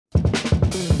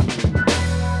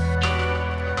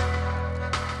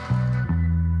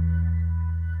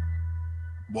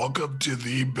Welcome to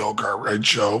the Bill Cartwright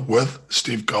Show with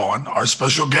Steve Cohen. Our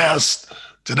special guest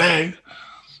today,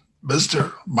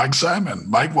 Mr. Mike Simon.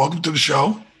 Mike, welcome to the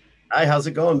show. Hi, how's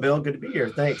it going, Bill? Good to be here.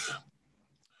 Thanks.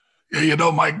 Yeah,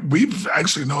 Mike, we've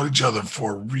actually known each other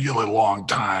for a really long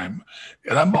time.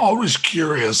 And I'm always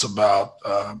curious about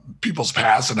people's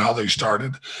past and how they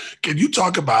started. Can you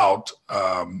talk about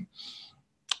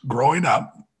growing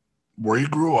up, where you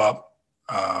grew up?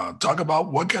 Talk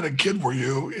about what kind of kid were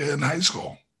you in high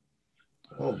school?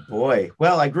 Oh boy.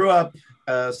 Well, I grew up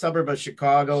a suburb of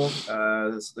Chicago,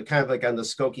 it's kind of like on the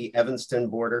Skokie Evanston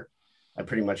border. I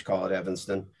pretty much call it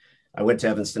Evanston. I went to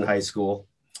Evanston High School.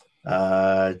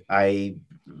 I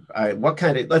what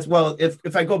kind of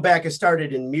if I go back, I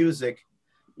started in music,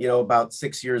 about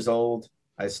 6 years old.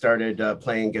 I started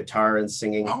playing guitar and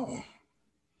singing. Oh,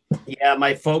 Yeah,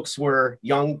 my folks were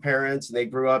young parents and they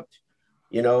grew up,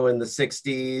 in the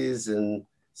 60s. And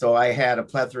so I had a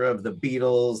plethora of the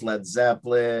Beatles, Led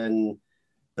Zeppelin,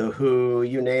 The Who,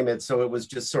 you name it. So it was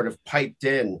just sort of piped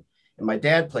in. And my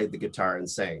dad played the guitar and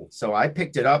sang. So I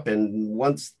picked it up. And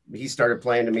once he started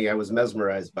playing to me, I was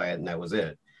mesmerized by it. And that was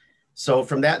it. So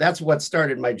from that's what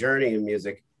started my journey in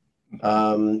music.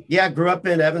 Grew up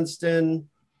in Evanston.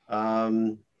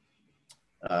 What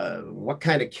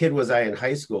kind of kid was I in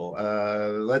high school?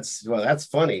 That's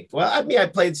funny. Well, I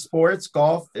played sports,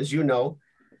 golf, as you know.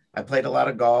 I played a lot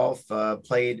of golf. I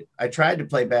tried to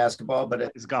play basketball,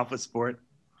 but Is golf a sport?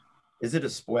 is it a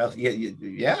sport?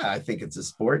 Yeah, I think it's a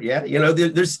sport. Yeah,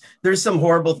 there's some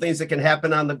horrible things that can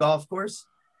happen on the golf course.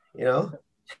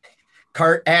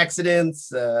 Cart accidents.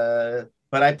 But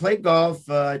I played golf.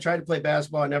 I tried to play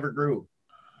basketball. I never grew.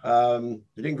 I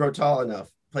didn't grow tall enough.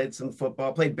 Played some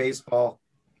football. Played baseball.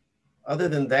 Other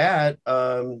than that,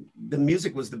 the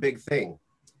music was the big thing.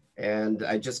 And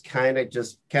I just kind of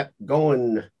just kept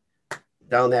going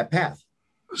down that path.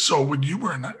 so when you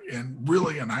were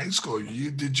in high school,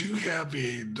 did you have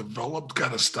a developed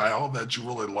kind of style that you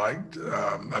really liked?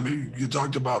 You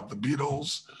talked about the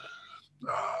Beatles.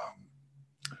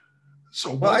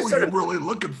 So what were you really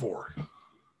looking for?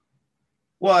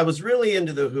 Well, I was really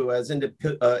into the Who. I was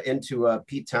into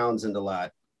Pete Townsend a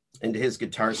lot, into his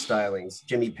guitar stylings,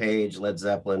 Jimmy Page, Led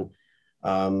Zeppelin.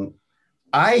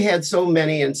 I had so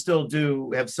many and still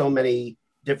do have so many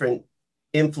different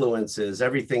influences,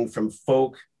 everything from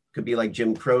folk, could be like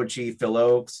Jim Croce, Phil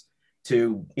Oakes,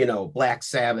 to, Black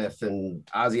Sabbath and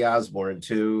Ozzy Osbourne,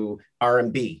 to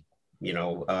R&B,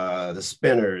 the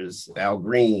Spinners, Al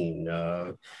Green,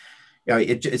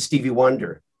 it's Stevie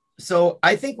Wonder. So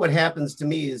I think what happens to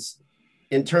me is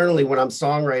internally when I'm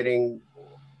songwriting,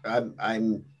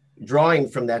 I'm drawing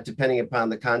from that depending upon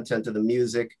the content of the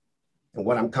music and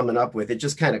what I'm coming up with. It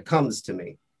just kind of comes to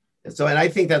me. And I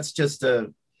think that's just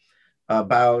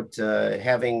about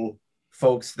having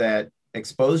folks that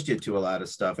exposed you to a lot of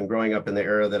stuff and growing up in the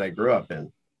era that I grew up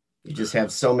in. You just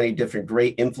have so many different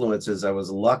great influences. I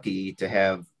was lucky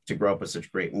to grow up with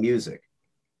such great music.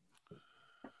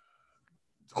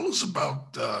 Tell us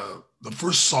about the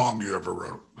first song you ever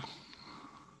wrote.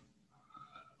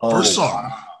 Oh, First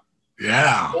song.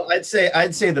 Yeah. well, I'd say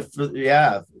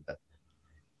yeah.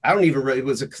 I don't even really,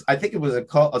 I think it was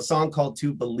a song called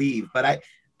To Believe, but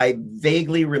I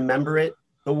vaguely remember it.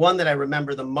 The one that I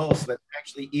remember the most, but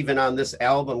actually even on this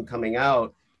album coming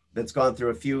out, that's gone through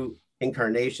a few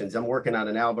incarnations. I'm working on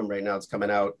an album right now. It's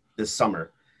coming out this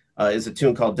summer, is a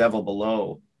tune called Devil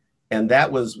Below. And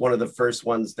that was one of the first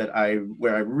ones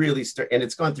where I really started, and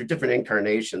it's gone through different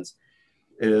incarnations,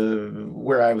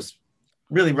 where I was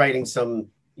really writing some,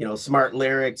 smart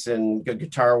lyrics and good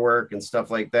guitar work and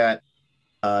stuff like that.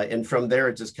 And from there,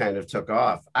 it just kind of took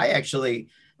off. I actually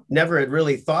never had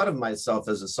really thought of myself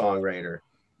as a songwriter.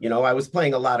 I was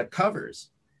playing a lot of covers,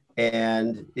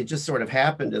 and it just sort of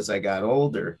happened as I got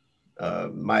older.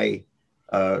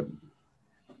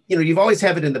 You've always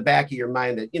have it in the back of your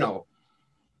mind that,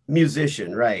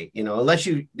 musician, right?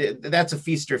 That's a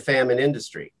feast or famine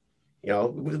industry,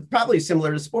 probably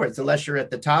similar to sports. Unless you're at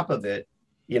the top of it,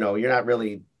 you're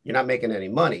not making any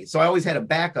money. So I always had a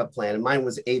backup plan, and mine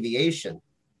was aviation.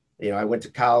 I went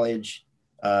to college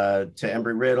to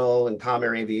Embry-Riddle and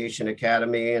Comair Aviation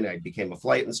Academy, and I became a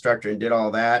flight instructor and did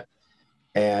all that.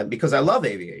 And because I love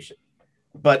aviation,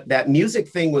 but that music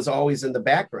thing was always in the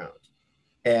background,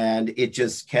 and it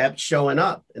just kept showing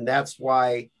up. And that's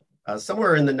why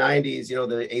somewhere in the 90s,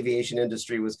 the aviation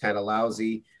industry was kind of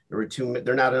lousy. There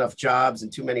are not enough jobs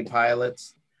and too many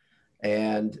pilots.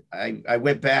 And I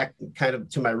went back kind of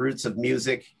to my roots of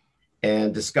music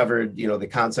and discovered, the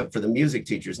concept for the Music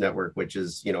Teachers Network, which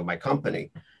is, my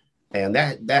company. And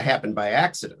that happened by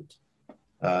accident.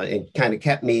 It kind of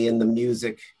kept me in the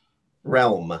music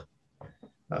realm.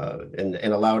 and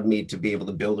allowed me to be able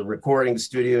to build a recording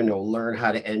studio, learn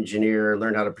how to engineer,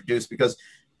 learn how to produce. Because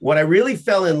what I really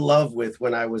fell in love with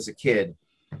when I was a kid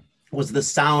was the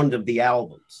sound of the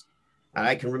albums.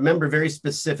 I can remember very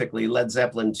specifically Led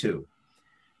Zeppelin 2.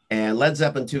 And Led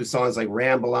Zeppelin 2 songs like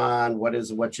Ramble On, What Is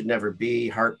and What Should Never Be,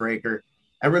 Heartbreaker.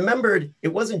 I remembered it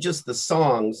wasn't just the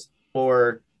songs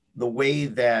or the way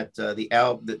that the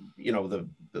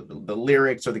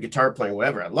lyrics or the guitar playing,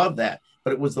 whatever. I love that.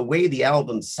 But it was the way the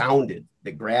album sounded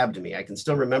that grabbed me. I can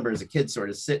still remember as a kid sort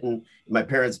of sitting in my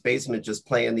parents' basement just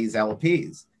playing these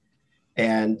LPs.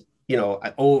 And,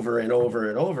 over and over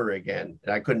and over again.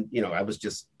 And I couldn't, I was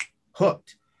just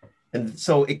hooked. And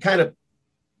so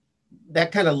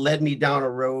that kind of led me down a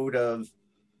road of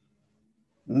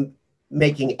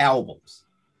making albums,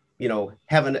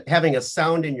 having a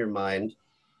sound in your mind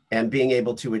and being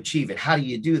able to achieve it. How do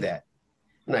you do that?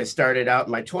 And I started out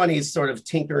in my 20s sort of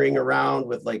tinkering around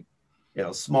with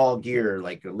small gear,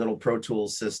 like a little Pro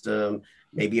Tools system,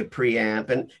 maybe a preamp.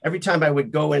 And every time I would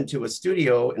go into a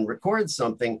studio and record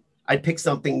something, I'd pick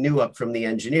something new up from the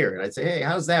engineer. And I'd say, hey,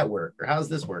 how's that work? Or how's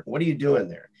this work? What are you doing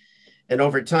there? And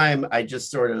over time, I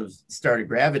just sort of started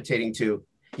gravitating to,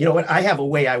 you know what, I have a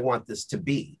way I want this to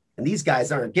be. And these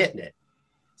guys aren't getting it.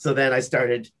 So then I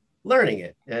started learning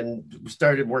it and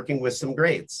started working with some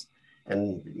greats.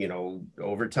 And,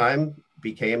 over time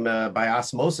became by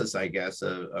osmosis, I guess,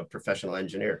 a professional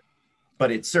engineer.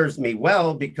 But it serves me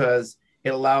well because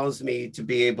it allows me to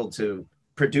be able to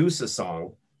produce a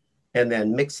song and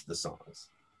then mix the songs,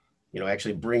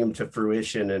 actually bring them to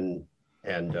fruition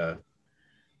and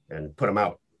put them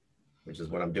out, which is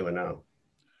what I'm doing now.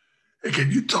 Hey, can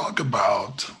you talk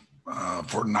about,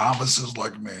 for novices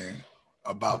like me,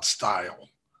 about style?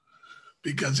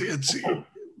 Because it's,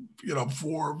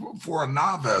 for a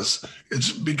novice,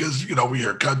 it's because, we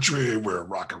hear country, we hear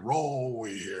rock and roll,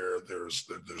 we hear there's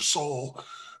soul,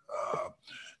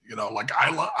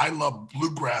 I love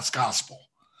bluegrass gospel.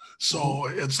 So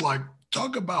it's like,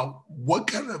 talk about what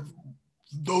kind of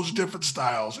those different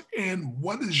styles and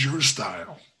what is your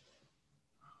style?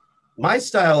 My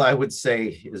style, I would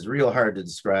say, is real hard to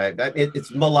describe.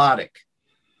 It's melodic,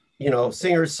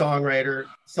 singer, songwriter.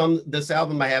 This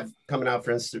album I have coming out, for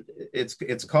instance,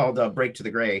 it's called Break to the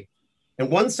Gray.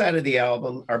 And one side of the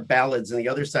album are ballads, and the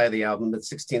other side of the album, that's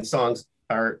 16 songs,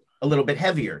 are a little bit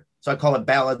heavier. So I call it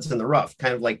Ballads in the Rough,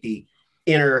 kind of like the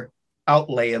inner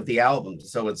outlay of the album.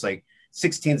 So it's like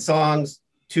 16 songs,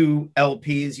 2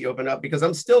 LPs you open up, because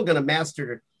I'm still going to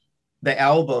master the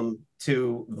album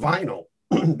to vinyl.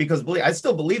 Because I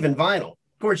still believe in vinyl.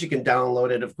 Of course, you can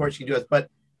download it. Of course, you can do it. But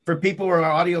for people who are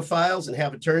audiophiles and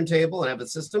have a turntable and have a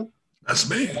system, that's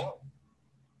me.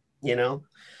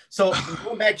 So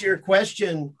going back to your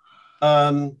question,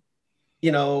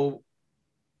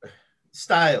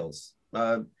 styles.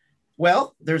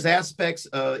 Well, there's aspects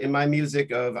in my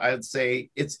music of, I'd say,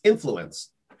 it's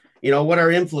influence. What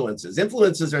are influences?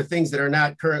 Influences are things that are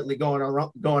not currently going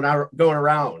around.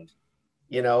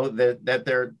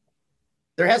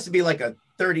 There has to be like a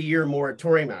 30-year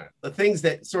moratorium on it. The things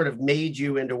that sort of made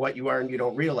you into what you are and you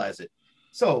don't realize it.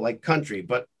 So like country,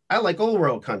 but I like old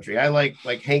world country. I like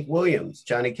Hank Williams,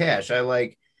 Johnny Cash. I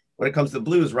like, when it comes to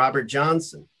blues, Robert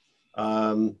Johnson,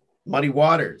 Muddy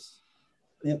Waters.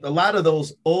 A lot of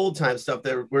those old time stuff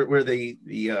that where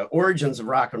the origins of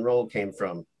rock and roll came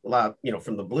from, a lot,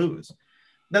 from the blues.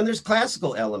 Then there's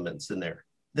classical elements in there.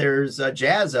 There's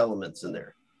jazz elements in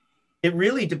there. It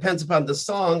really depends upon the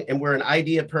song and where an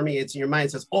idea permeates in your mind.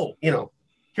 It says, oh,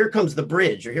 here comes the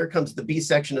bridge, or here comes the B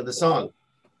section of the song.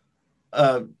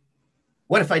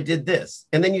 What if I did this?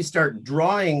 And then you start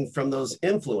drawing from those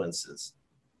influences.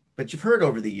 But you've heard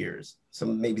over the years,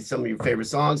 maybe some of your favorite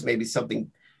songs, maybe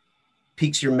something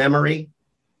piques your memory,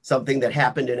 something that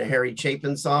happened in a Harry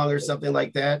Chapin song or something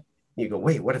like that. And you go,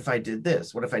 wait, what if I did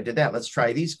this? What if I did that? Let's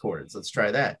try these chords. Let's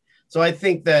try that. So I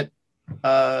think that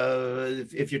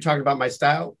if you're talking about my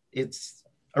style, it's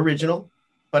original,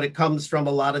 but it comes from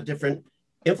a lot of different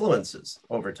influences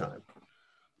over time.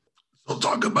 So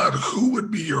talk about who would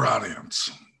be your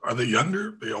audience. Are they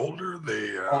younger, they older,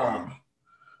 they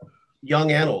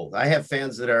young and old. I have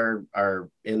fans that are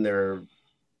in their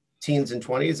teens and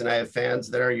 20s, and I have fans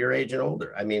that are your age and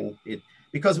older. I mean,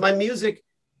 because my music,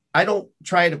 I don't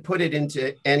try to put it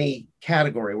into any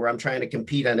category where I'm trying to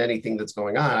compete on anything that's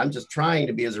going on. I'm just trying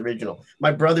to be as original.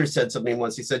 My brother said something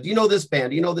once. He said, do you know this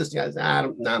band? Do you know this guy?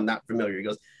 I'm not familiar. He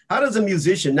goes, how does a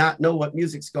musician not know what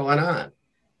music's going on?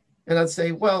 And I'd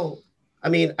say, well, I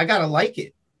mean, I got to like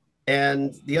it.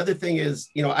 And the other thing is,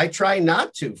 I try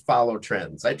not to follow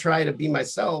trends. I try to be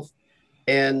myself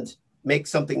and make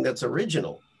something that's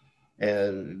original.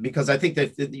 And because I think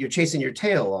that you're chasing your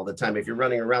tail all the time if you're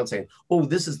running around saying, oh,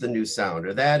 this is the new sound,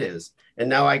 or that is, and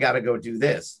now I got to go do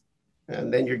this.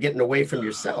 And then you're getting away from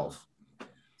yourself.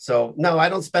 So no, I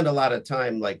don't spend a lot of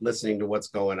time like listening to what's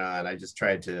going on. I just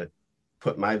try to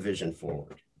put my vision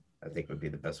forward, I think would be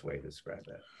the best way to describe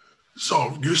that.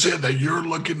 So you said that you're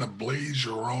looking to blaze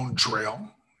your own trail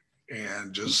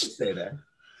and just say that.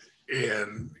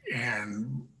 And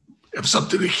if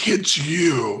something hits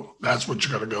you, that's what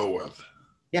you're going to go with.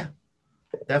 Yeah,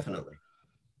 definitely.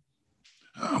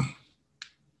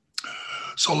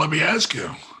 So let me ask you,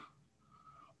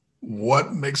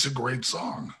 what makes a great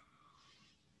song?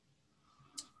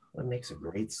 What makes a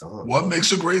great song? What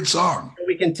makes a great song?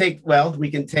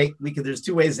 There's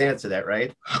two ways to answer that,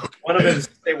 right? Okay. One of them is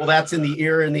to say, well, that's in the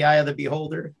ear and the eye of the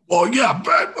beholder. Well, yeah,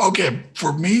 but okay.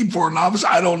 For me, for a novice,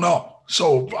 I don't know.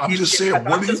 So I'm just saying,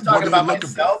 what are you looking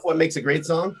for? What makes a great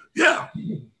song? Yeah.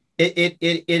 It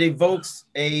evokes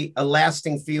a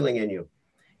lasting feeling in you.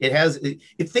 It has,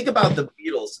 think about the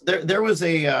Beatles. There was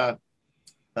a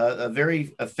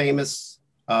very famous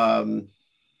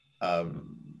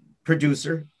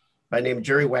producer by name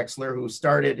Jerry Wexler, who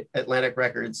started Atlantic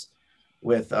Records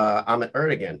with Ahmet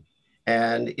Ertegun.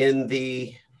 And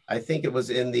I think it was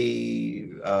in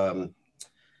the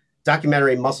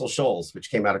documentary Muscle Shoals,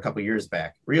 which came out a couple years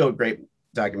back, real great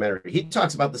documentary. He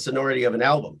talks about the sonority of an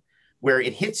album where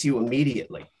it hits you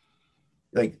immediately.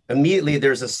 Like immediately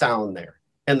there's a sound there.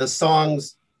 And the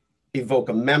songs evoke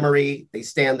a memory. They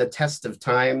stand the test of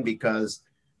time because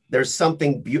there's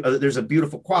there's a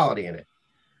beautiful quality in it.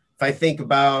 If I think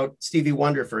about Stevie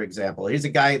Wonder, for example, he's a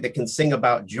guy that can sing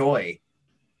about joy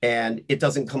and it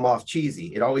doesn't come off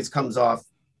cheesy. It always comes off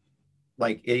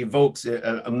like it evokes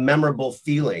a memorable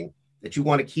feeling that you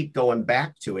want to keep going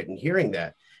back to it and hearing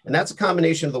that. And that's a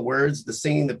combination of the words, the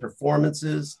singing, the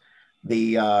performances,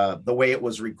 the way it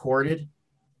was recorded,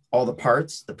 all the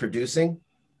parts, the producing,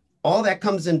 all that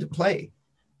comes into play.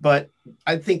 But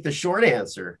I think the short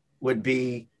answer would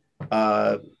be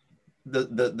the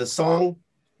song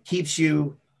keeps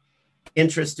you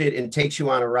interested and takes you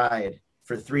on a ride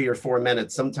for 3 or 4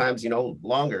 minutes, sometimes,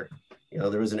 longer.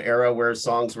 There was an era where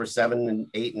songs were 7 and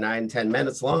 8, 9, 10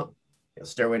 minutes long.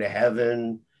 Stairway to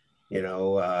Heaven, you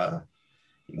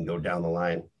can go down the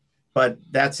line. But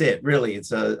that's it, really.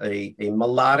 It's a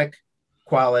melodic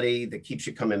quality that keeps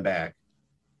you coming back.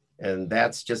 And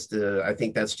that's just, I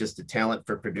think that's just a talent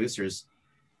for producers.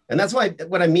 And that's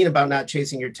what I mean about not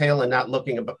chasing your tail and not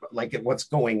looking at what's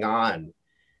going on.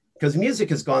 Because music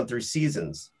has gone through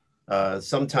seasons.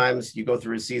 Sometimes you go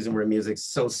through a season where music's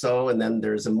so-so, and then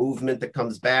there's a movement that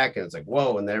comes back, and it's like,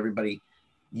 whoa, and then everybody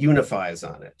unifies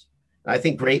on it. And I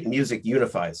think great music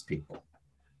unifies people.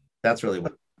 That's really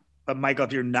what. But Michael,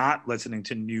 if you're not listening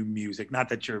to new music, not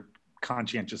that you're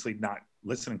conscientiously not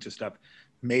listening to stuff,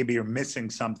 maybe you're missing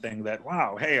something that,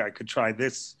 wow, hey, I could try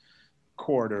this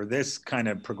chord or this kind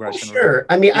of progression. Oh, sure.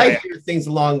 I mean, I hear things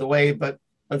along the way, but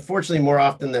unfortunately, more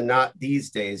often than not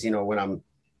these days, when I'm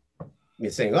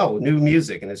saying, oh, new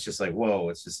music, and it's just like, whoa,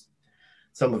 it's just,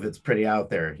 some of it's pretty out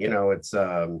there. It's,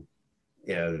 some of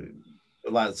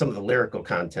the lyrical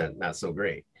content, not so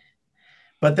great.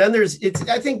 But then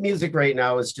I think music right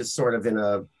now is just sort of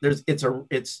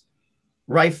it's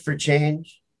rife for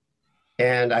change.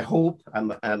 And I hope,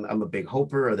 I'm a big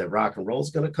hoper that rock and roll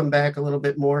is going to come back a little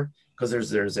bit more because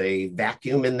there's a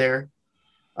vacuum in there.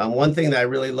 One thing that I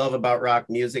really love about rock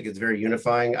music, it's very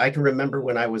unifying. I can remember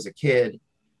when I was a kid,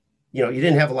 you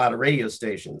didn't have a lot of radio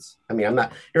stations. I mean,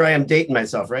 here I am dating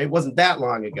myself, right? It wasn't that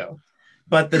long ago.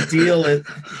 But the deal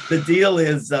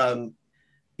is,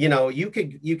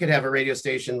 you could have a radio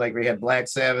station like we had Black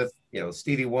Sabbath,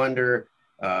 Stevie Wonder,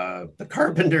 the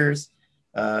Carpenters,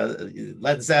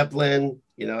 Led Zeppelin,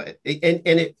 and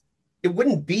it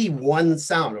wouldn't be one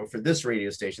sound. Or for this radio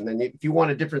station, then if you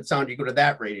want a different sound, you go to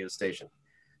that radio station.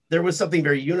 There was something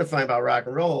very unifying about rock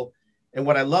and roll. And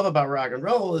what I love about rock and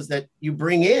roll is that you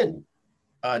bring in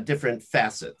different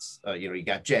facets. You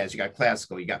got jazz, you got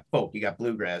classical, you got folk, you got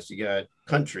bluegrass, you got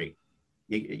country,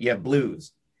 you have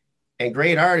blues. And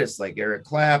great artists like Eric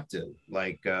Clapton,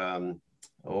 like, even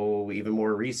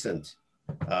more recent,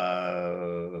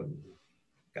 the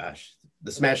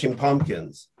Smashing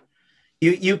Pumpkins.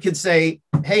 You could say,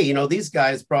 hey, these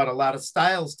guys brought a lot of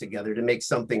styles together to make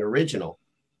something original.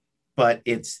 But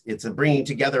it's a bringing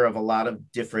together of a lot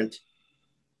of different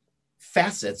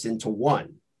facets into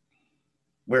one.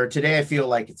 Where today I feel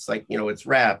like it's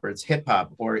rap or it's hip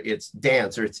hop or it's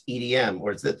dance or it's EDM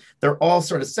or they're all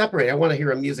sort of separated. I want to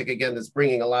hear a music again that's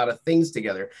bringing a lot of things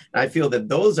together. And I feel that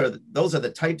those are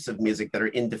the types of music that are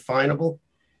indefinable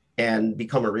and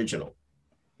become original.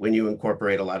 when you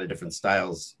incorporate a lot of different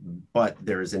styles, but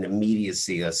there's an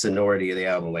immediacy, a sonority of the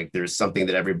album. Like there's something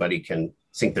that everybody can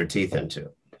sink their teeth into.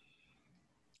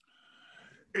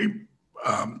 Hey,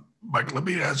 Mike, let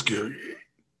me ask you,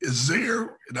 is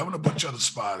there, and I'm going to put you on the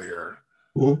spot here,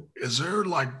 is there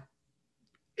like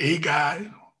a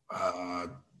guy,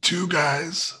 two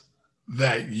guys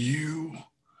that you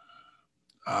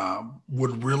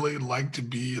would really like to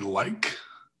be like,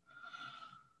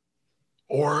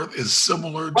 or is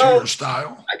similar to your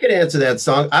style? I could answer that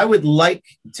song. I would like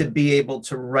to be able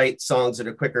to write songs at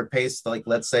a quicker pace, like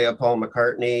let's say a Paul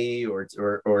McCartney or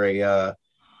a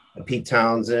Pete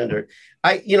Townsend, or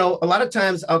a lot of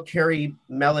times I'll carry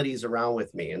melodies around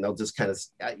with me, and they'll just kind of,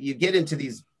 you get into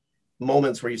these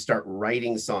moments where you start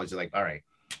writing songs. You're like, all right,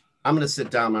 I'm going to sit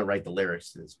down and write the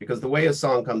lyrics to this, because the way a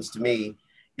song comes to me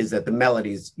is that the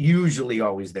melody's usually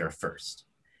always there first.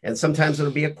 And sometimes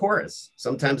it'll be a chorus.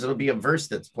 Sometimes it'll be a verse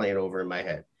that's playing over in my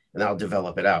head, and I'll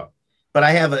develop it out. But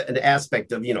I have an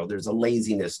aspect of, there's a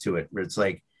laziness to it where it's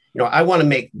like, I want to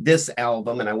make this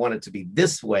album and I want it to be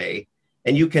this way.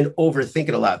 And you can overthink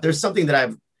it a lot. There's something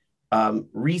that I've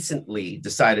recently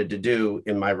decided to do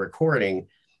in my recording,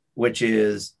 which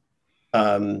is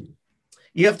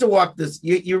you have to walk this,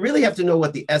 you really have to know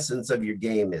what the essence of your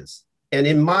game is. And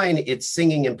in mine, it's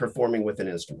singing and performing with an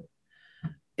instrument.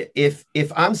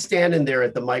 If I'm standing there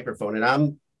at the microphone and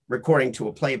I'm recording to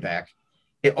a playback,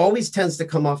 it always tends to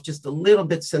come off just a little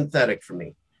bit synthetic for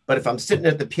me. But if I'm sitting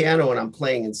at the piano and I'm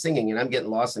playing and singing and I'm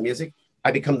getting lost in music,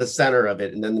 I become the center of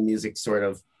it. And then the music sort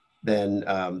of then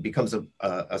becomes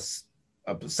a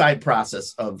side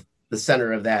process of the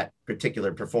center of that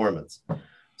particular performance.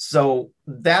 So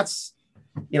that's,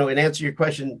 in answer to your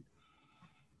question,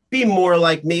 be more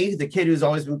like me, the kid who's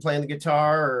always been playing the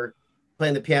guitar or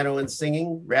playing the piano and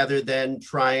singing, rather than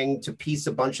trying to piece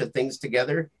a bunch of things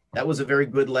together. That was a very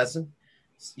good lesson.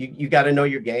 You got to know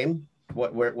your game,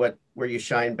 where you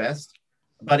shine best.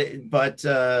 But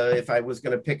if I was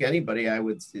going to pick anybody, I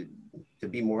would, to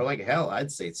be more like hell,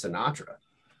 I'd say Sinatra.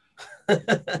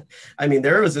 I mean,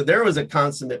 there was a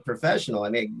consummate professional. I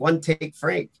mean, one take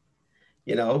Frank,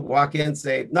 walk in,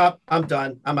 say, nope, I'm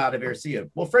done. I'm out of here. See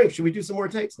you. Well, Frank, should we do some more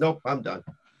takes? Nope, I'm done.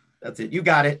 That's it. You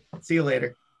got it. See you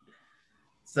later.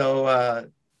 So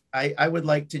I would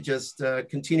like to just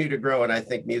continue to grow. And I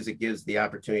think music gives the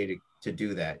opportunity to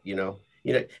do that.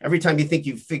 Every time you think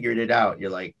you've figured it out, you're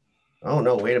like, oh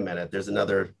no, wait a minute. There's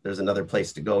another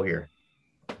place to go here.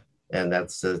 And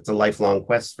it's a lifelong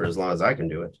quest for as long as I can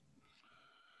do it.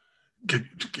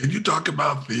 Can you talk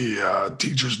about the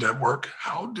Teachers Network?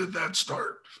 How did that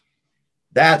start?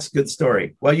 That's a good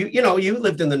story. Well, you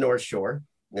lived in the North Shore,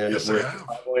 and yes, I have.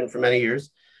 In for many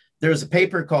years. There's a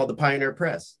paper called the Pioneer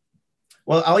Press.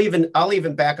 Well, I'll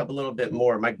even back up a little bit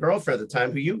more. My girlfriend at the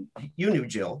time, who you knew,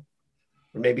 Jill,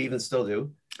 or maybe even still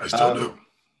do. I still do.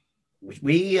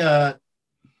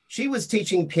 She was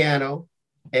teaching piano,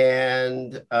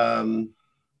 and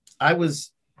I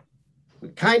was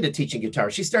kind of teaching guitar.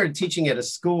 She started teaching at a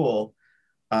school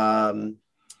called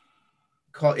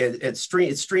at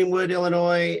Streamwood,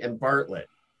 Illinois, and Bartlett.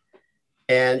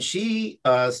 And she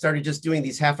started just doing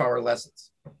these half-hour lessons.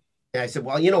 And I said,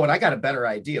 well, you know what? I got a better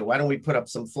idea. Why don't we put up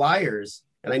some flyers?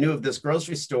 And I knew of this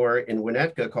grocery store in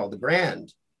Winnetka called the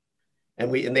Grand. And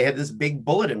they had this big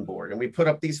bulletin board, and we put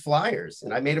up these flyers,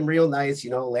 and I made them real nice,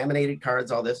 laminated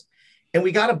cards, all this. And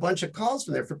we got a bunch of calls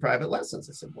from there for private lessons.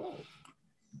 I said, whoa,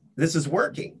 this is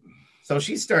working. So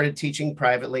she started teaching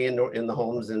privately in the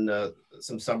homes in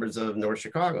some suburbs of North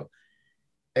Chicago.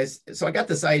 So I got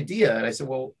this idea, and I said,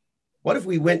 well, what if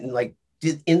we went and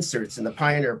did inserts in the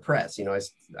Pioneer Press?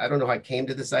 I don't know how I came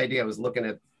to this idea.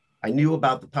 I knew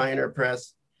about the Pioneer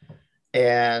Press,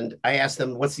 and I asked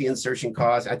them, what's the insertion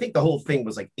cost? I think the whole thing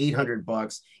was like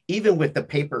 $800, even with the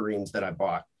paper reams that I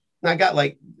bought. And I got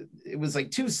it was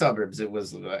two suburbs. It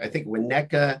was, I think,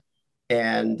 Winnetka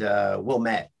and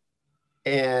Wilmette.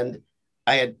 And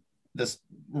I had this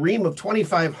ream of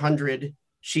 2,500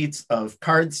 sheets of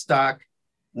cardstock,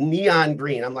 neon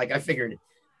green. I figured,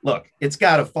 look, it's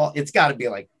got to fall. It's got to be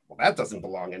well, that doesn't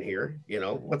belong in here.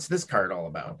 What's this card all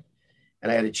about?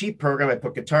 And I had a cheap program. I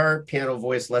put guitar, piano,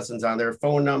 voice lessons on there,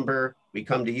 phone number, we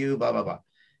come to you, blah, blah, blah.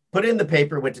 Put it in the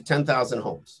paper, went to 10,000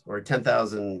 homes or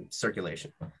 10,000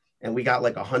 circulation. And we got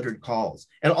 100 calls.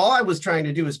 And all I was trying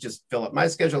to do was just fill up my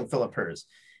schedule and fill up hers.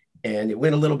 And it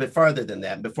went a little bit farther than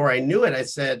that. Before I knew it, I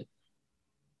said,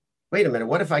 wait a minute,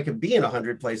 what if I could be in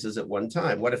 100 places at one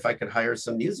time? What if I could hire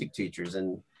some music teachers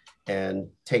and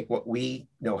take what we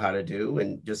know how to do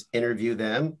and just interview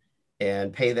them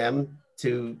and pay them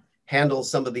to handle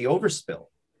some of the overspill,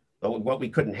 what we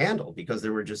couldn't handle because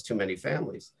there were just too many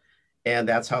families. And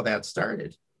that's how that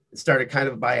started. it started kind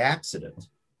of by accident.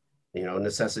 You know,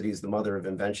 necessity is the mother of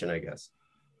invention, I guess.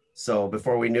 So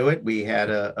before we knew it, we had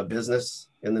a business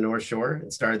in the North Shore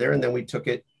and started there. And then we took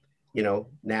it, you know,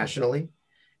 nationally.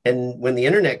 And when the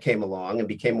internet came along and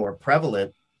became more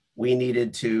prevalent, we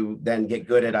needed to then get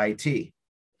good at IT.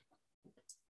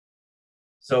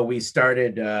 So we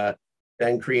started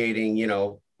then creating, you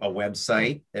know, a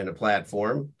website and a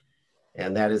platform.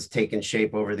 And that has taken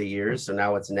shape over the years. So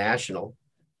now it's national.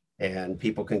 And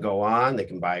people can go on, they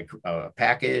can buy a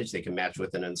package, they can match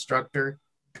with an instructor,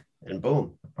 and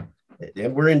boom.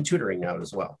 And we're in tutoring now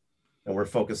as well. And we're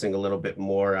focusing a little bit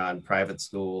more on private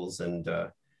schools and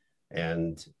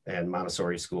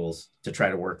Montessori schools to try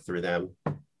to work through them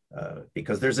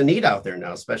because there's a need out there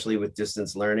now, especially with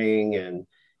distance learning and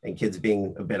kids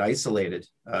being a bit isolated.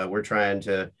 We're trying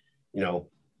to, you know,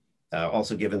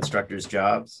 also give instructors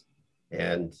jobs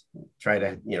and try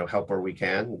to, you know, help where we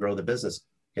can and grow the business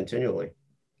continually.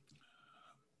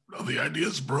 Well, the idea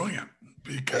is brilliant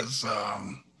because,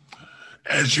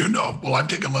 as you know, well, I've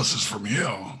taken lessons from you,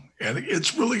 and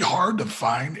it's really hard to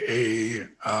find a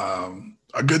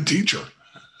good teacher.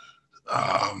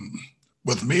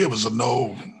 With me, it was a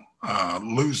no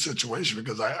lose situation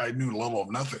because I knew little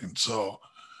of nothing. So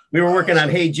we were working on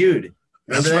Hey Jude.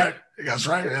 Remember that? Right. That's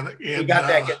right. And we got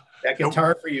that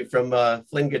guitar for you from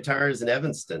Flynn Guitars in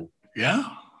Evanston.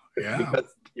 Yeah. Yeah.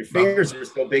 Because your fingers were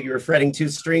so big, you were fretting 2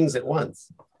 strings at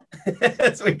once.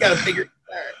 So we got a bigger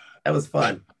guitar. That was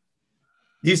fun.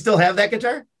 Do you still have that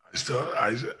guitar?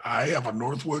 I have a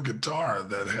Northwood guitar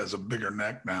that has a bigger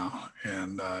neck now,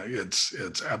 and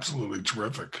it's absolutely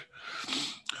terrific.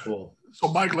 Cool. So,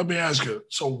 Mike, let me ask you.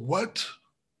 So, what's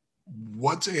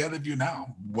ahead of you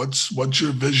now? What's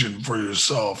your vision for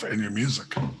yourself and your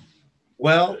music?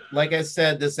 Well, like I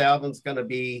said, this album's going to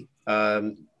be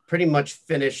pretty much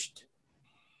finished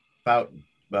about,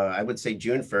 I would say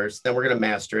June 1st. Then we're going to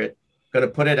master it, going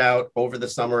to put it out over the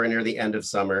summer and near the end of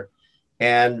summer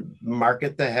and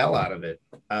market the hell out of it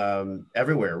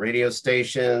everywhere. Radio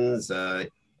stations,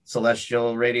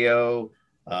 celestial radio,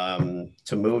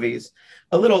 to movies.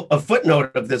 A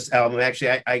footnote of this album,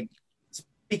 actually, I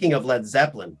speaking of Led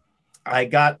Zeppelin, I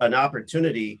got an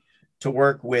opportunity to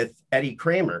work with Eddie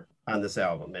Kramer on this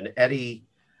album. And Eddie,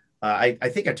 I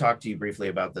think I talked to you briefly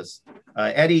about this.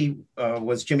 Eddie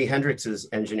was Jimi Hendrix's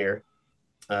engineer,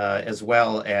 as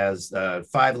well as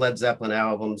 5 Led Zeppelin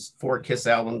albums, 4 Kiss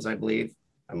albums, I believe.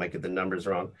 I might get the numbers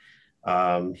wrong.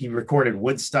 He recorded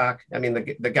Woodstock. I mean,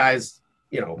 the guy's,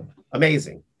 you know,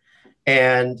 amazing.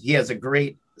 And he has a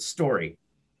great story.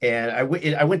 And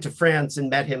I went to France and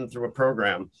met him through a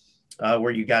program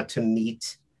where you got to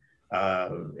meet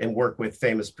and work with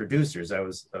famous producers. I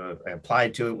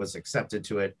applied to it, was accepted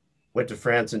to it, went to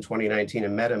France in 2019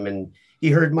 and met him. And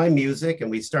he heard my music and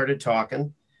we started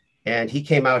talking. And he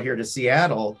came out here to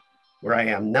Seattle, where I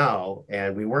am now.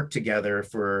 And we worked together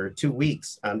for 2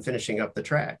 weeks on finishing up the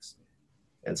tracks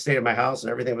and stayed at my house and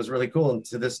everything was really cool. And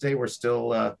to this day, we're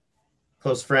still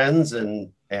close friends.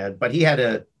 But he had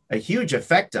a huge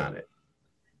effect on it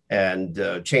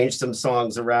and changed some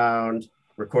songs around,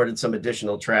 recorded some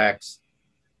additional tracks.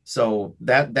 So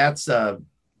that's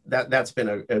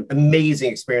been an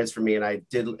amazing experience for me. And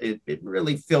it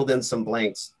really filled in some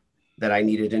blanks that I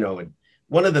needed to know. And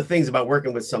one of the things about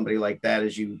working with somebody like that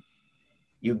is you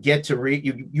get to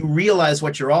you realize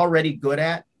what you're already good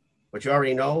at, what you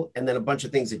already know, and then a bunch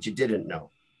of things that you didn't know,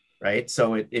 right?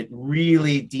 So it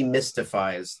really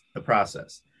demystifies the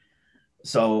process.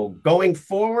 So going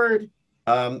forward,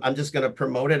 I'm just going to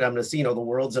promote it. I'm going to see, the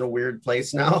world's in a weird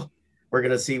place now. We're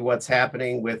going to see what's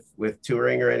happening with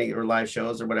touring or live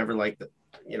shows or whatever,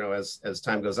 as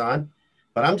time goes on.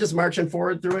 But I'm just marching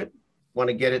forward through it. Want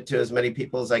to get it to as many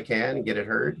people as I can and get it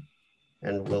heard,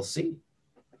 and we'll see.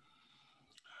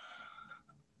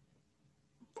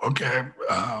 Okay.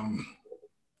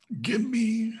 Give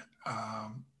me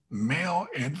male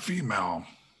and female,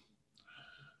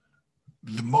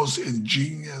 the most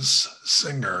ingenious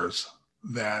singers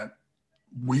that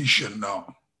we should know.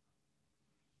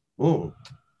 Ooh.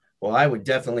 Well, I would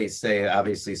definitely say,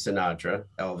 obviously, Sinatra,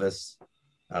 Elvis,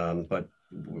 but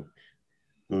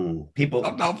people.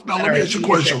 Now let me ask you a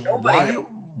question.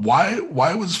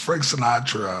 Why was Frank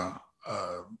Sinatra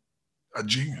a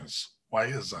genius? Why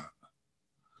is that?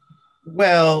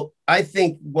 Well, I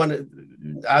think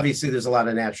obviously there's a lot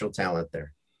of natural talent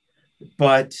there,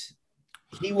 but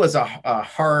he was a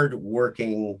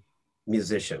hard-working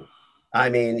musician. I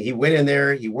mean, he went in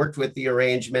there, he worked with the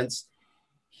arrangements,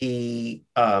 he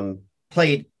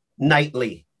played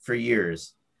nightly for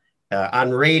years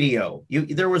on radio.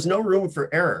 There was no room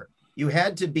for error. You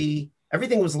had to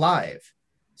everything was live.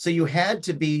 So you had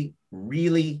to be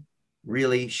really,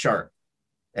 really sharp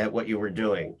at what you were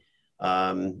doing.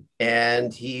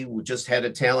 And he just had a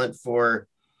talent for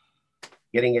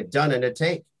getting it done in a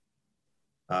take.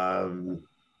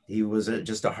 He was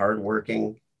just a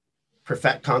hardworking,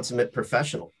 consummate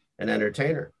professional and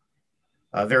entertainer,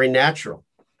 very natural,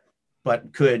 but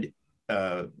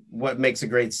what makes a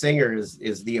great singer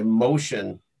is the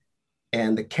emotion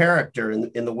and the character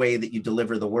in the way that you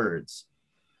deliver the words.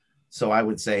 So I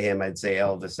would say him, I'd say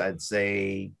Elvis, I'd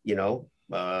say,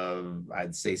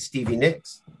 I'd say Stevie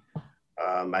Nicks.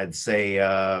 I'd say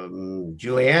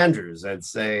Julie Andrews. I'd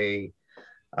say,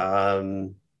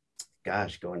 going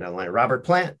down the line, Robert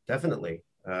Plant, definitely.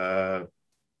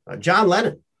 John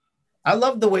Lennon. I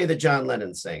love the way that John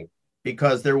Lennon sang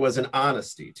because there was an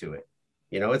honesty to it.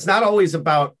 It's not always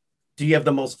about, do you have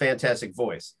the most fantastic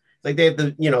voice? Like they have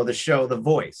the show, The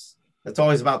Voice. It's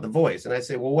always about the voice. And I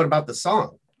say, well, what about the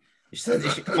song? You said they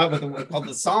should come up with one called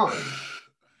The Song,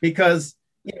 because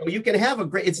you can have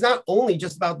it's not only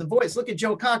just about the voice. Look at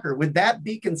Joe Cocker. Would that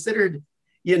be considered,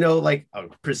 like a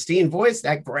pristine voice,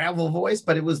 that gravel voice?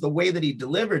 But it was the way that he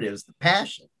delivered it. It was the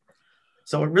passion.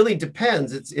 So it really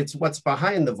depends. It's what's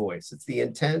behind the voice. It's the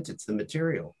intent. It's the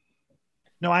material.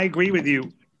 No, I agree with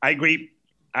you. I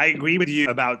agree with you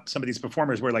about some of these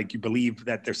performers where like you believe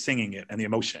that they're singing it and the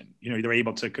emotion, they're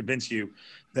able to convince you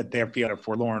that they're feeling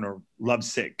forlorn or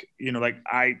lovesick. Like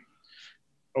I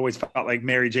always felt like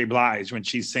Mary J. Blige when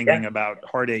she's singing about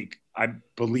heartache. I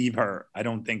believe her. I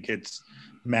don't think it's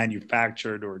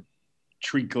manufactured or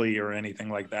treacly or anything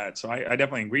like that. So I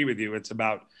definitely agree with you. It's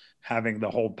about having the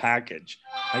whole package.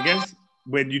 I guess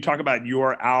when you talk about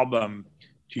your album,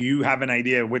 do you have an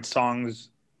idea which songs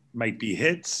might be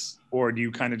hits, or do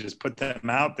you kind of just put them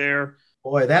out there?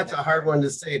 Boy, that's a hard one to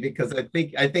say, because I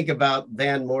think about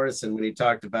Van Morrison when he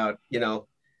talked about,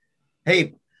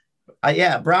 hey,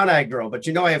 Brown Eyed Girl, but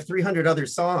I have 300 other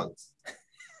songs.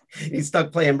 He's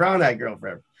stuck playing Brown Eyed Girl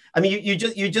forever. I mean, you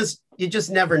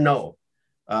just never know.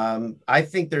 I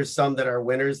think there's some that are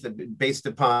winners that based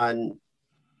upon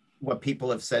what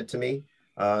people have said to me.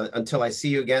 Until I See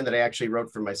You Again, that I actually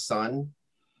wrote for my son.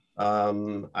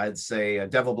 I'd say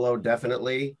Devil Blow,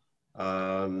 definitely.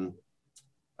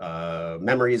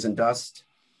 Memories and Dust.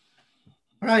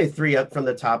 Probably 3 up from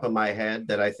the top of my head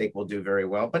that I think will do very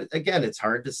well. But again, it's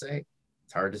hard to say.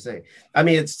 I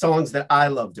mean, it's songs that I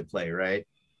love to play, right?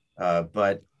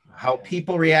 But how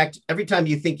people react, every time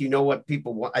you think you know what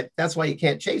people want, that's why you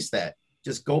can't chase that.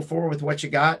 Just go forward with what you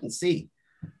got and see.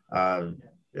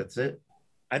 That's it.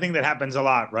 I think that happens a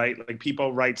lot, right? Like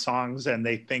people write songs and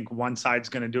they think one side's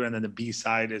going to do it and then the B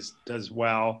side does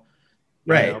well.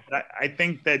 Right. But I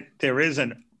think that there is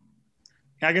I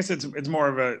guess it's more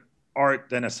of a art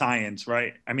than a science,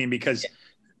 right? I mean, because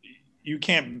you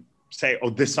can't say, oh,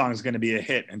 this song is going to be a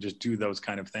hit and just do those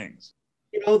kind of things.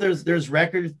 There's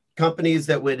record companies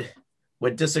that would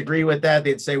disagree with that.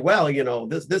 They'd say, well,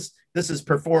 this is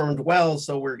performed well,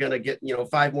 so we're going to get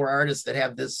 5 more artists that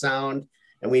have this sound,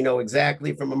 and we know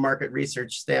exactly from a market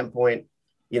research standpoint,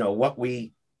 what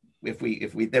if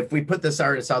we put this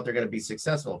artist out, they're going to be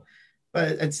successful.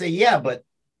 But I'd say, but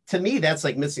to me, that's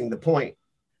like missing the point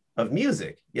of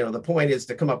music. The point is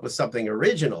to come up with something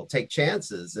original, take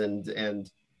chances, and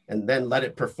then let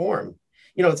it perform.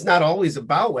 It's not always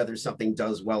about whether something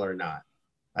does well or not.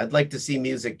 I'd like to see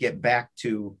music get back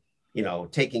to,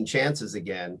 taking chances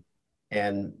again,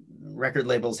 and record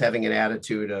labels having an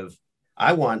attitude of,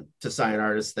 I want to sign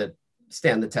artists that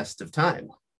stand the test of time,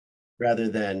 rather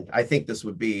than, I think this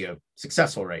would be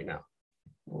successful right now.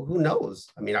 Well, who knows?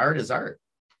 I mean, art is art.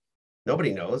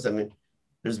 Nobody knows. I mean,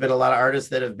 there's been a lot of artists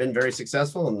that have been very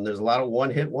successful, and there's a lot of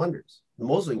one-hit wonders,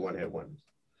 mostly one-hit wonders.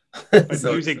 But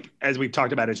music, as we've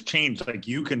talked about, has changed. Like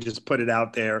you can just put it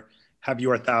out there, have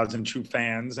your 1,000 true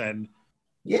fans, and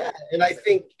and I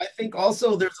think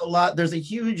also there's a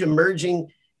huge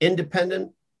emerging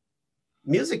independent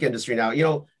music industry now.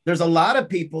 There's a lot of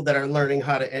people that are learning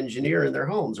how to engineer in their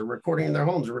homes, or recording in their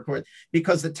homes, or recording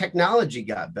because the technology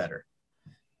got better.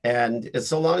 And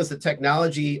so long as the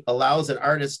technology allows an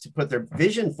artist to put their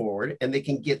vision forward, and they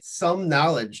can get some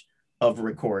knowledge of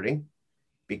recording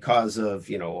because of,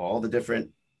 all the different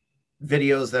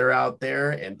videos that are out there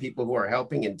and people who are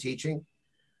helping and teaching,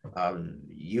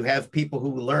 you have people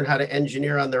who learn how to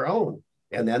engineer on their own,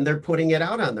 and then they're putting it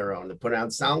out on their own. They put it on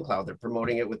SoundCloud, they're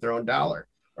promoting it with their own dollar,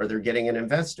 or they're getting an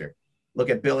investor. Look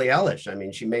at Billie Eilish. I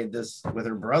mean, she made this with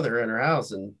her brother in her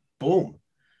house, and boom.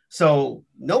 So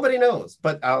nobody knows,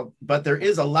 but there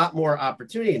is a lot more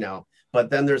opportunity now. But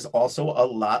then there's also a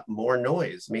lot more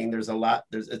noise. I mean,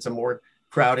 it's a more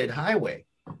crowded highway.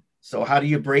 So how do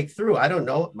you break through? I don't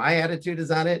know. My attitude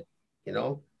is on it.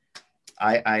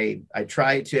 I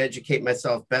try to educate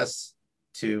myself best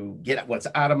to get what's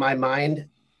out of my mind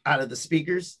out of the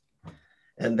speakers.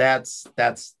 And that's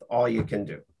all you can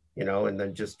do, you know, and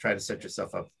then just try to set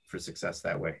yourself up for success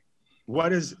that way. What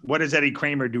does Eddie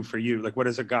Kramer do for you? Like, what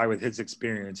is a guy with his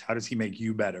experience? How does he make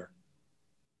you better?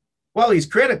 Well, he's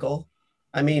critical.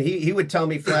 I mean, he would tell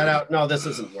me flat out, no, this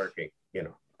isn't working. You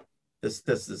know, this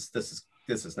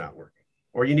is not working,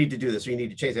 or you need to do this, or you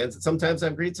need to change it. And sometimes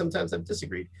I've agreed, sometimes I've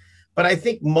disagreed. But I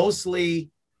think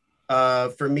mostly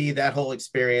for me, that whole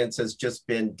experience has just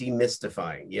been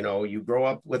demystifying. You know, you grow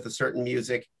up with a certain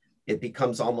music, it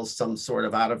becomes almost some sort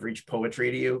of out of reach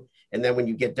poetry to you. And then when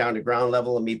you get down to ground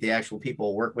level and meet the actual people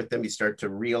and work with them, you start to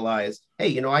realize, hey,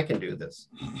 you know, I can do this.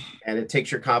 And it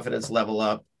takes your confidence level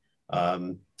up.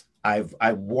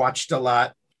 I've watched a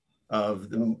lot of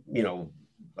the, you know,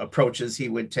 approaches he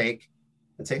would take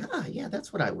and say, yeah,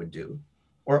 that's what I would do.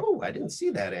 Or, oh, I didn't see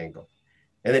that angle.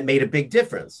 And it made a big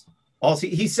difference. Also,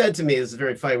 he said to me, this is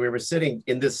very funny, we were sitting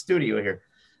in this studio here,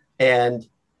 and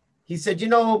he said, you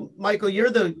know, Michael,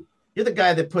 you're the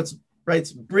guy that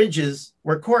writes bridges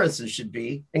where choruses should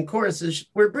be and choruses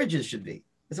where bridges should be.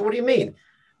 I said, what do you mean? And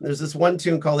there's this one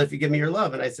tune called If You Give Me Your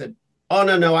Love. And I said, oh,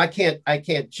 no, I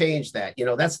can't change that. You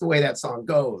know, that's the way that song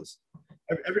goes.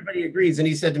 Everybody agrees. And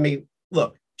he said to me,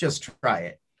 look, just try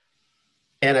it.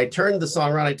 And I turned the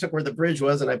song around. I took where the bridge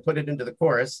was and I put it into the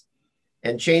chorus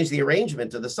and changed the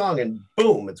arrangement of the song. And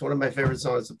boom, it's one of my favorite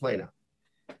songs to play now.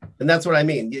 And that's what I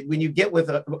mean. When you get with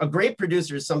a great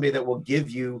producer is somebody that will give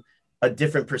you a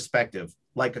different perspective,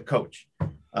 like a coach.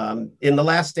 In The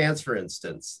Last Dance, for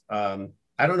instance, I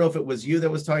don't know if it was you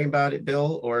that was talking about it,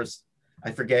 Bill, or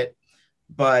I forget,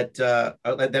 but that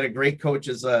a great coach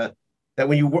is that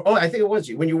when you, I think it was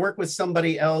you, when you work with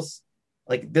somebody else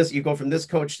like this, you go from this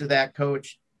coach to that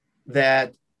coach,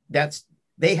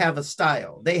 they have a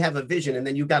style, they have a vision, and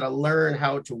then you got to learn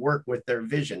how to work with their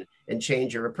vision and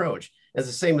change your approach. It's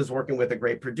the same as working with a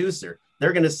great producer.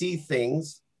 They're going to see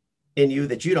things in you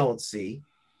that you don't see.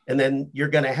 And then you're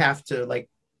going to have to like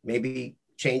maybe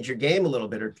change your game a little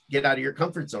bit or get out of your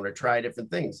comfort zone or try different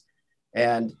things.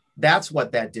 And that's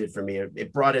what that did for me.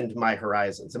 It brought into my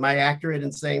horizons. Am I accurate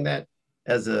in saying that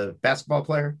as a basketball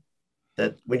player,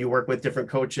 that when you work with different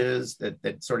coaches,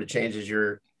 that sort of changes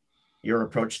your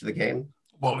approach to the game?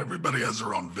 Well, everybody has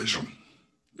their own vision.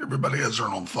 Everybody has their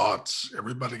own thoughts.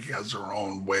 Everybody has their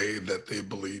own way that they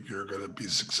believe you're going to be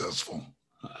successful.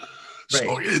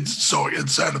 Right. So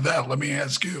inside of that, let me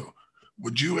ask you,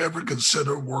 would you ever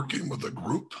consider working with a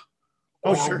group?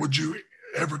 Oh, or sure. Would you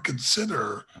ever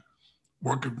consider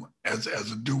working as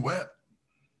a duet?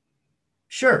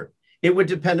 Sure. It would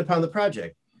depend upon the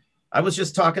project. I was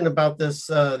just talking about this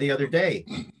the other day,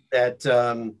 that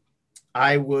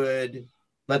I would,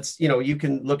 you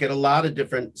can look at a lot of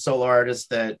different solo artists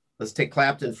that, let's take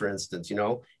Clapton, for instance,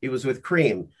 he was with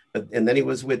Cream, and then he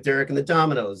was with Derek and the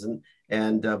Dominoes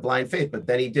and Blind Faith, but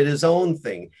then he did his own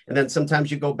thing. And then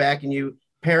sometimes you go back and you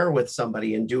pair with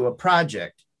somebody and do a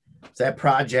project. So that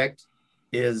project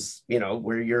is,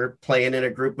 where you're playing in a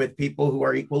group with people who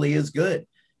are equally as good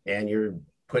and you're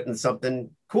putting something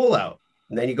cool out.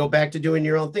 And then you go back to doing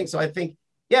your own thing. So I think,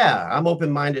 yeah, I'm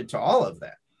open-minded to all of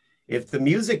that. If the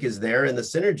music is there and the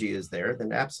synergy is there,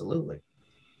 then absolutely.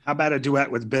 How about a duet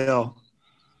with Bill?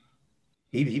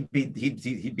 He'd be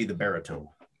the baritone.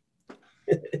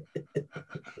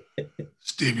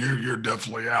 Steve, you're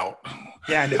definitely out.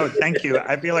 Yeah, no, thank you.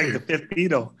 I feel like the fifth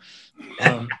Beatle.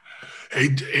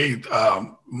 Hey,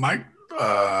 Mike,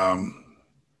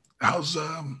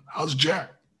 how's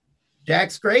Jack?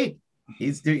 Jack's great.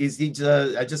 He's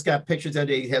I just got pictures of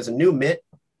it. He has a new mitt.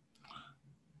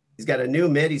 He's got a new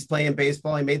mitt. He's playing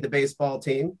baseball. He made the baseball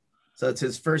team. So it's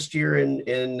his first year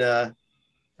in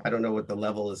I don't know what the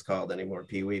level is called anymore,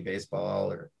 Pee Wee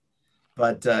baseball,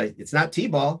 but it's not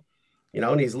T-ball,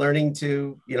 and he's learning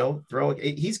to, throw.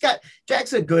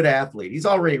 Jack's a good athlete. He's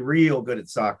already real good at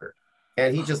soccer,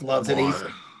 and he just loves it.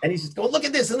 And he's just going, look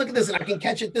at this and look at this, and I can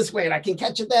catch it this way and I can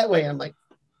catch it that way. I'm like,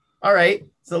 all right,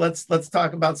 so let's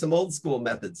talk about some old school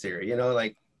methods here.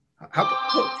 Like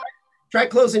try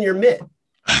closing your mitt.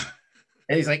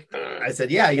 And he's like, I said,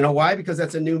 yeah, why? Because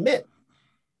that's a new mitt.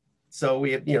 So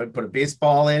we, put a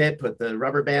baseball in it, put the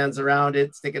rubber bands around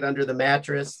it, stick it under the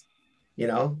mattress,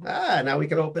 now we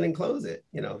can open and close it,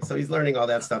 So he's learning all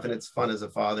that stuff. And it's fun as a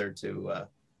father to,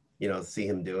 see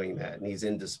him doing that. And he's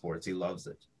into sports. He loves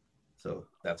it. So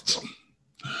that's cool.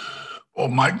 Well,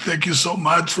 Mike, thank you so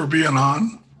much for being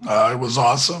on. It was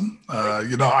awesome.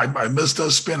 I missed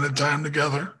us spending time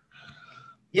together.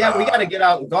 Yeah, we got to get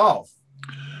out and golf.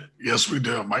 Yes, we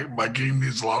do. My game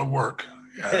needs a lot of work,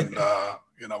 and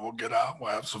we'll get out. We'll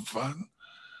have some fun.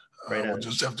 Right We'll on.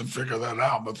 just have to figure that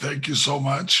out. But thank you so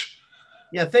much.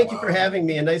 Yeah, thank you for having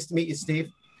me, and nice to meet you,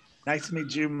 Steve. Nice to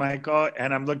meet you, Michael.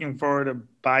 And I'm looking forward to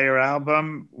buy your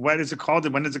album. What is it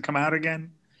called? When does it come out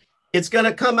again? It's going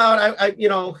to come out.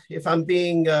 If I'm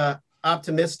being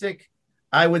optimistic,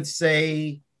 I would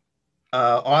say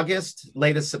August,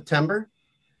 latest September,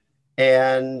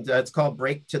 and it's called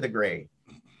 "Break to the Gray."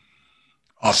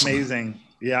 Awesome. Amazing.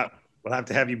 Yeah, we'll have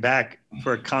to have you back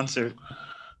for a concert.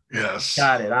 Yes.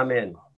 Got it. I'm in.